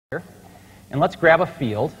And let's grab a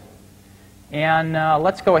field, and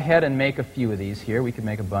let's go ahead and make a few of these here. We could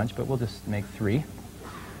make a bunch, but we'll just make 3.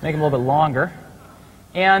 Make them a little bit longer.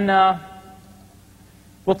 And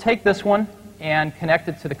we'll take this one and connect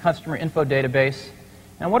it to the customer info database.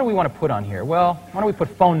 And what do we want to put on here? Well, why don't we put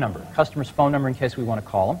phone number, customer's phone number in case we want to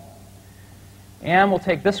call them. And we'll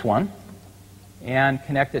take this one and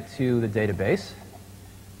connect it to the database.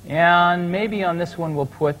 And maybe on this one we'll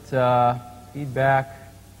put feedback.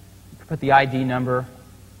 Put the ID number.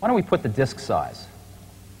 Why don't we put the disk size?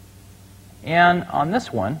 And on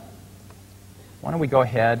this one, why don't we go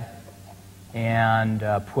ahead and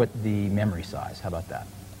put the memory size? How about that?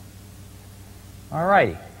 All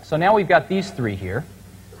righty. So now we've got these 3 here.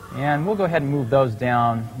 And we'll go ahead and move those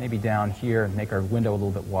down, maybe down here, and make our window a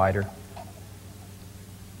little bit wider.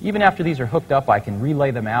 Even after these are hooked up, I can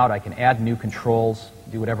relay them out. I can add new controls,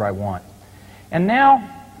 do whatever I want. And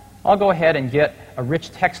now I'll go ahead and get a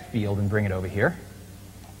rich text field and bring it over here.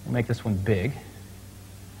 We'll make this one big,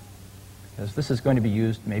 because this is going to be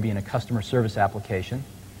used maybe in a customer service application.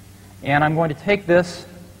 And I'm going to take this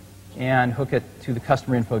and hook it to the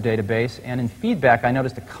customer info database. And in feedback, I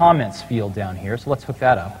noticed a comments field down here, so let's hook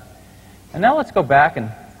that up. And now let's go back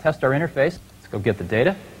and test our interface. Let's go get the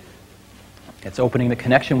data. It's opening the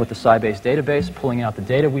connection with the Sybase database, pulling out the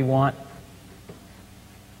data we want.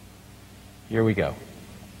 Here we go.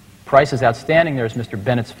 Price is outstanding. There's Mr.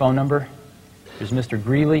 Bennett's phone number. There's Mr.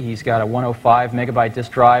 Greeley. He's got a 105 megabyte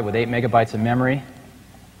disk drive with 8 megabytes of memory.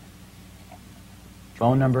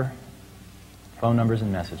 Phone number, phone numbers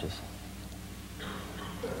and messages.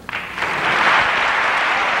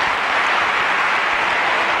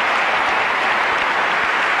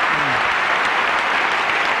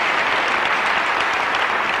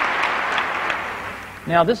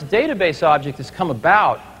 Now, this database object has come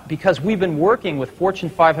about because we've been working with Fortune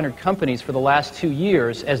 500 companies for the last 2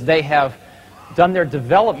 years as they have done their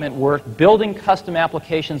development work building custom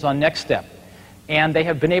applications on NeXTSTEP. And they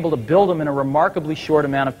have been able to build them in a remarkably short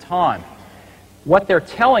amount of time. What they're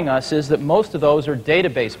telling us is that most of those are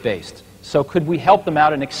database-based. So could we help them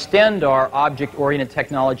out and extend our object-oriented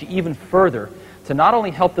technology even further to not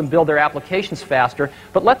only help them build their applications faster,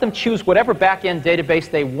 but let them choose whatever back-end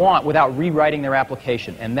database they want without rewriting their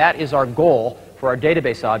application. And that is our goal for our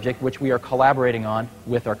database object, which we are collaborating on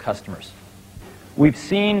with our customers. We've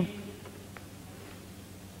seen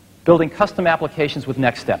building custom applications with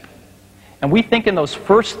NeXTSTEP. And we think in those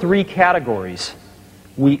first 3 categories,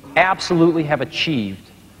 we absolutely have achieved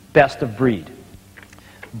best of breed.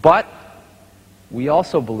 But we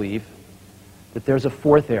also believe that there's a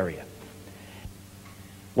 4th area.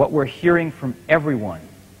 What we're hearing from everyone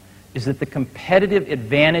is that the competitive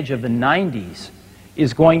advantage of the 90s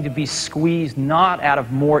is going to be squeezed not out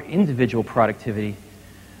of more individual productivity,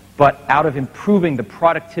 but out of improving the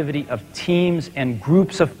productivity of teams and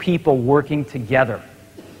groups of people working together.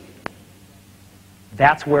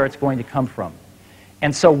 That's where it's going to come from.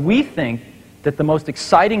 And so we think that the most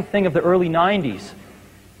exciting thing of the early 90s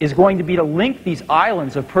is going to be to link these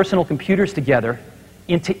islands of personal computers together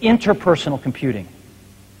into interpersonal computing,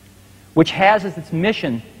 which has as its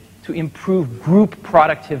mission to improve group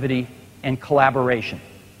productivity and collaboration.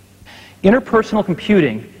 Interpersonal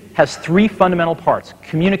computing has 3 fundamental parts: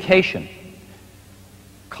 communication,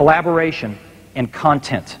 collaboration, and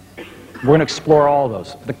content. We're going to explore all of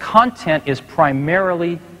those. The content is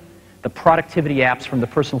primarily the productivity apps from the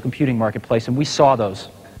personal computing marketplace, and we saw those.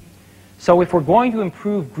 So if we're going to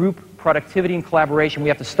improve group productivity and collaboration, we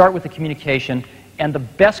have to start with the communication, and the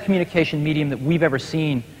best communication medium that we've ever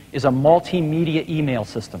seen is a multimedia email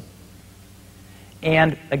system.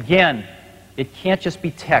 And again, it can't just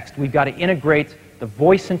be text. We've got to integrate the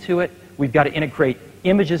voice into it, we've got to integrate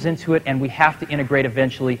images into it, and we have to integrate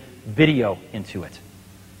eventually video into it.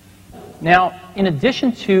 Now, in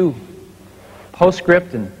addition to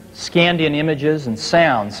PostScript and scanned-in images and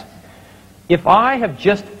sounds, if I have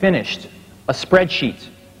just finished a spreadsheet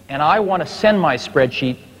and I want to send my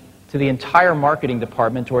spreadsheet to the entire marketing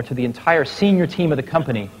department or to the entire senior team of the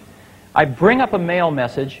company, I bring up a mail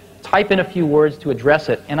message, type in a few words to address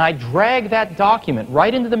it, and I drag that document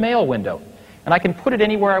right into the mail window. And I can put it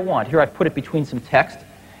anywhere I want. Here I've put it between some text.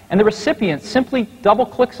 And the recipient simply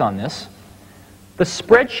double-clicks on this. The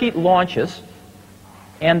spreadsheet launches,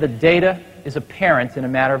 and the data is apparent in a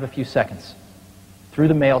matter of a few seconds through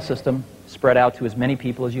the mail system, spread out to as many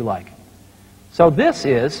people as you like. So this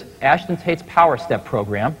is Ashton Tate's PowerStep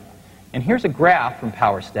program. And here's a graph from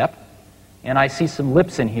PowerStep. And I see some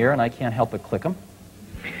lips in here, and I can't help but click them.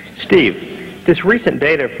 Steve, this recent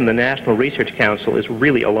data from the National Research Council is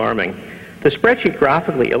really alarming. The spreadsheet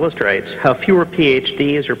graphically illustrates how fewer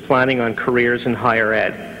PhDs are planning on careers in higher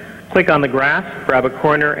ed. Click on the graph, grab a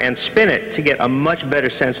corner, and spin it to get a much better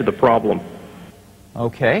sense of the problem.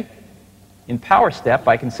 Okay. In PowerStep,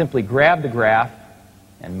 I can simply grab the graph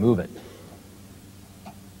and move it.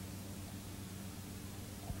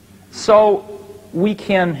 So we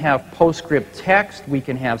can have PostScript text, we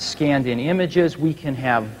can have scanned-in images, we can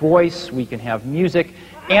have voice, we can have music,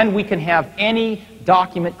 and we can have any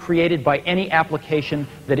document created by any application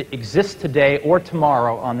that exists today or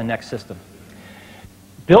tomorrow on the NeXT system.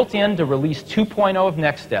 Built into Release 2.0 of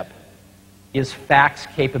NeXTSTEP is fax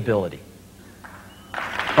capability.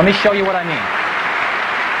 Let me show you what I mean.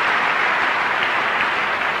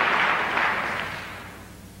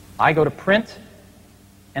 I go to Print,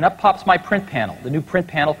 and up pops my print panel. The new print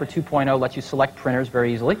panel for 2.0 lets you select printers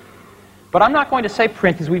very easily. But I'm not going to say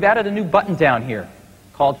print because we've added a new button down here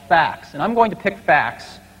called fax. And I'm going to pick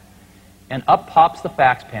fax, and up pops the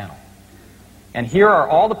fax panel. And here are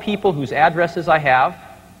all the people whose addresses I have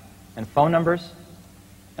and phone numbers.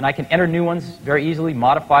 And I can enter new ones very easily,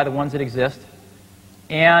 modify the ones that exist.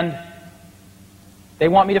 And they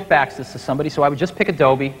want me to fax this to somebody, so I would just pick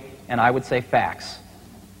Adobe, and I would say fax.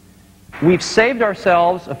 We've saved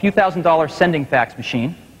ourselves a few $1,000 sending fax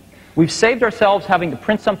machine. We've saved ourselves having to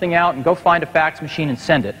print something out and go find a fax machine and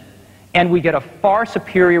send it. And we get a far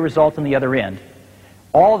superior result on the other end.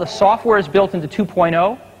 All of the software is built into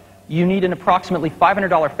 2.0. You need an approximately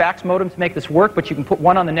 $500 fax modem to make this work, but you can put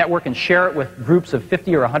one on the network and share it with groups of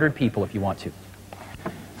 50 or 100 people if you want to.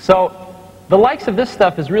 So the likes of this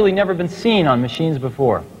stuff has really never been seen on machines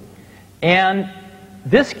before. And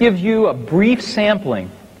this gives you a brief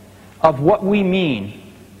sampling of what we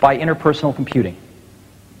mean by interpersonal computing.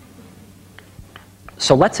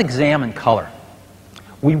 So let's examine color.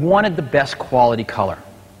 We wanted the best quality color.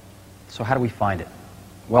 So how do we find it?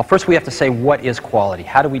 Well, first we have to say, what is quality?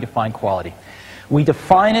 How do we define quality? We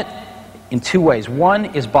define it in two ways. One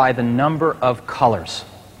is by the number of colors.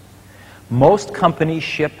 Most companies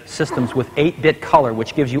ship systems with 8-bit color,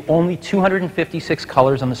 which gives you only 256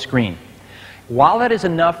 colors on the screen. While that is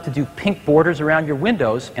enough to do pink borders around your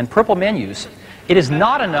windows and purple menus, it is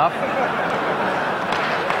not enough.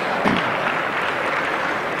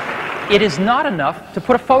 It is not enough to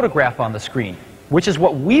put a photograph on the screen, which is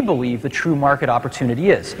what we believe the true market opportunity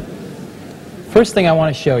is. First thing I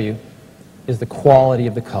want to show you is the quality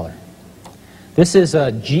of the color. This is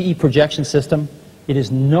a GE projection system. It is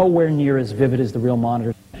nowhere near as vivid as the real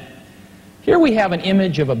monitor. Here we have an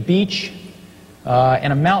image of a beach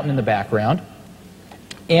and a mountain in the background.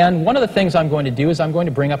 And one of the things I'm going to do is I'm going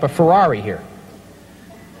to bring up a Ferrari here.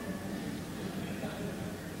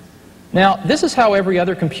 Now, this is how every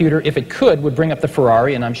other computer, if it could, would bring up the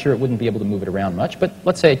Ferrari, and I'm sure it wouldn't be able to move it around much, but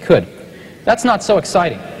let's say it could. That's not so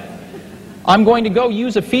exciting. I'm going to go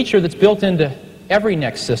use a feature that's built into every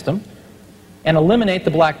NeXT system and eliminate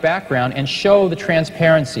the black background and show the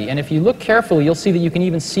transparency. And if you look carefully, you'll see that you can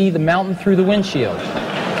even see the mountain through the windshield.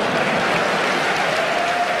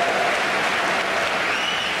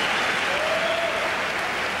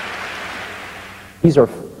 These are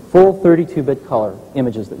full 32-bit color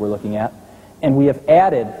images that we're looking at, and we have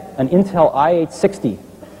added an Intel i860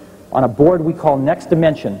 on a board we call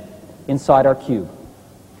NeXTDimension inside our cube.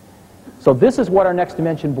 So this is what our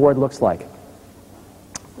NeXTDimension board looks like.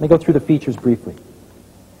 Let me go through the features briefly.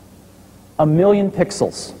 1,000,000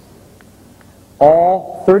 pixels,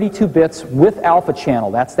 all 32 bits with alpha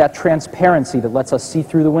channel. That's that transparency that lets us see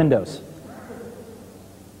through the windows.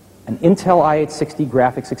 An Intel i860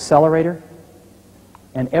 graphics accelerator.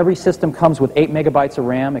 And every system comes with 8 megabytes of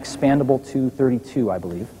RAM, expandable to 32, I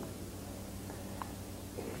believe.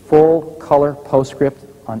 Full color PostScript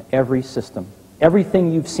on every system.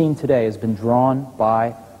 Everything you've seen today has been drawn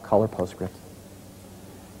by color PostScript.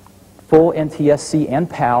 Full NTSC and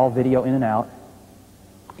PAL video in and out,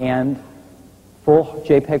 and full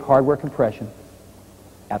JPEG hardware compression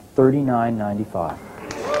at $39.95.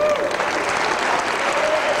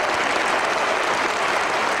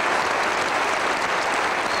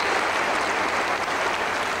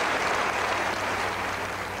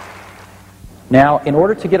 Now, in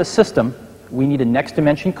order to get a system, we need a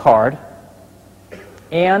NeXTDimension card,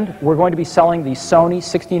 and we're going to be selling the Sony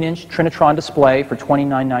 16-inch Trinitron display for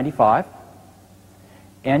 $29.95.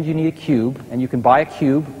 And you need a cube, and you can buy a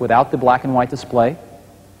cube without the black and white display,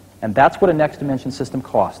 and that's what a NeXTDimension system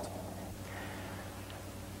costs.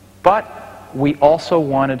 But we also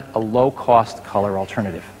wanted a low-cost color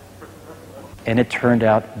alternative, and it turned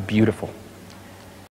out beautiful.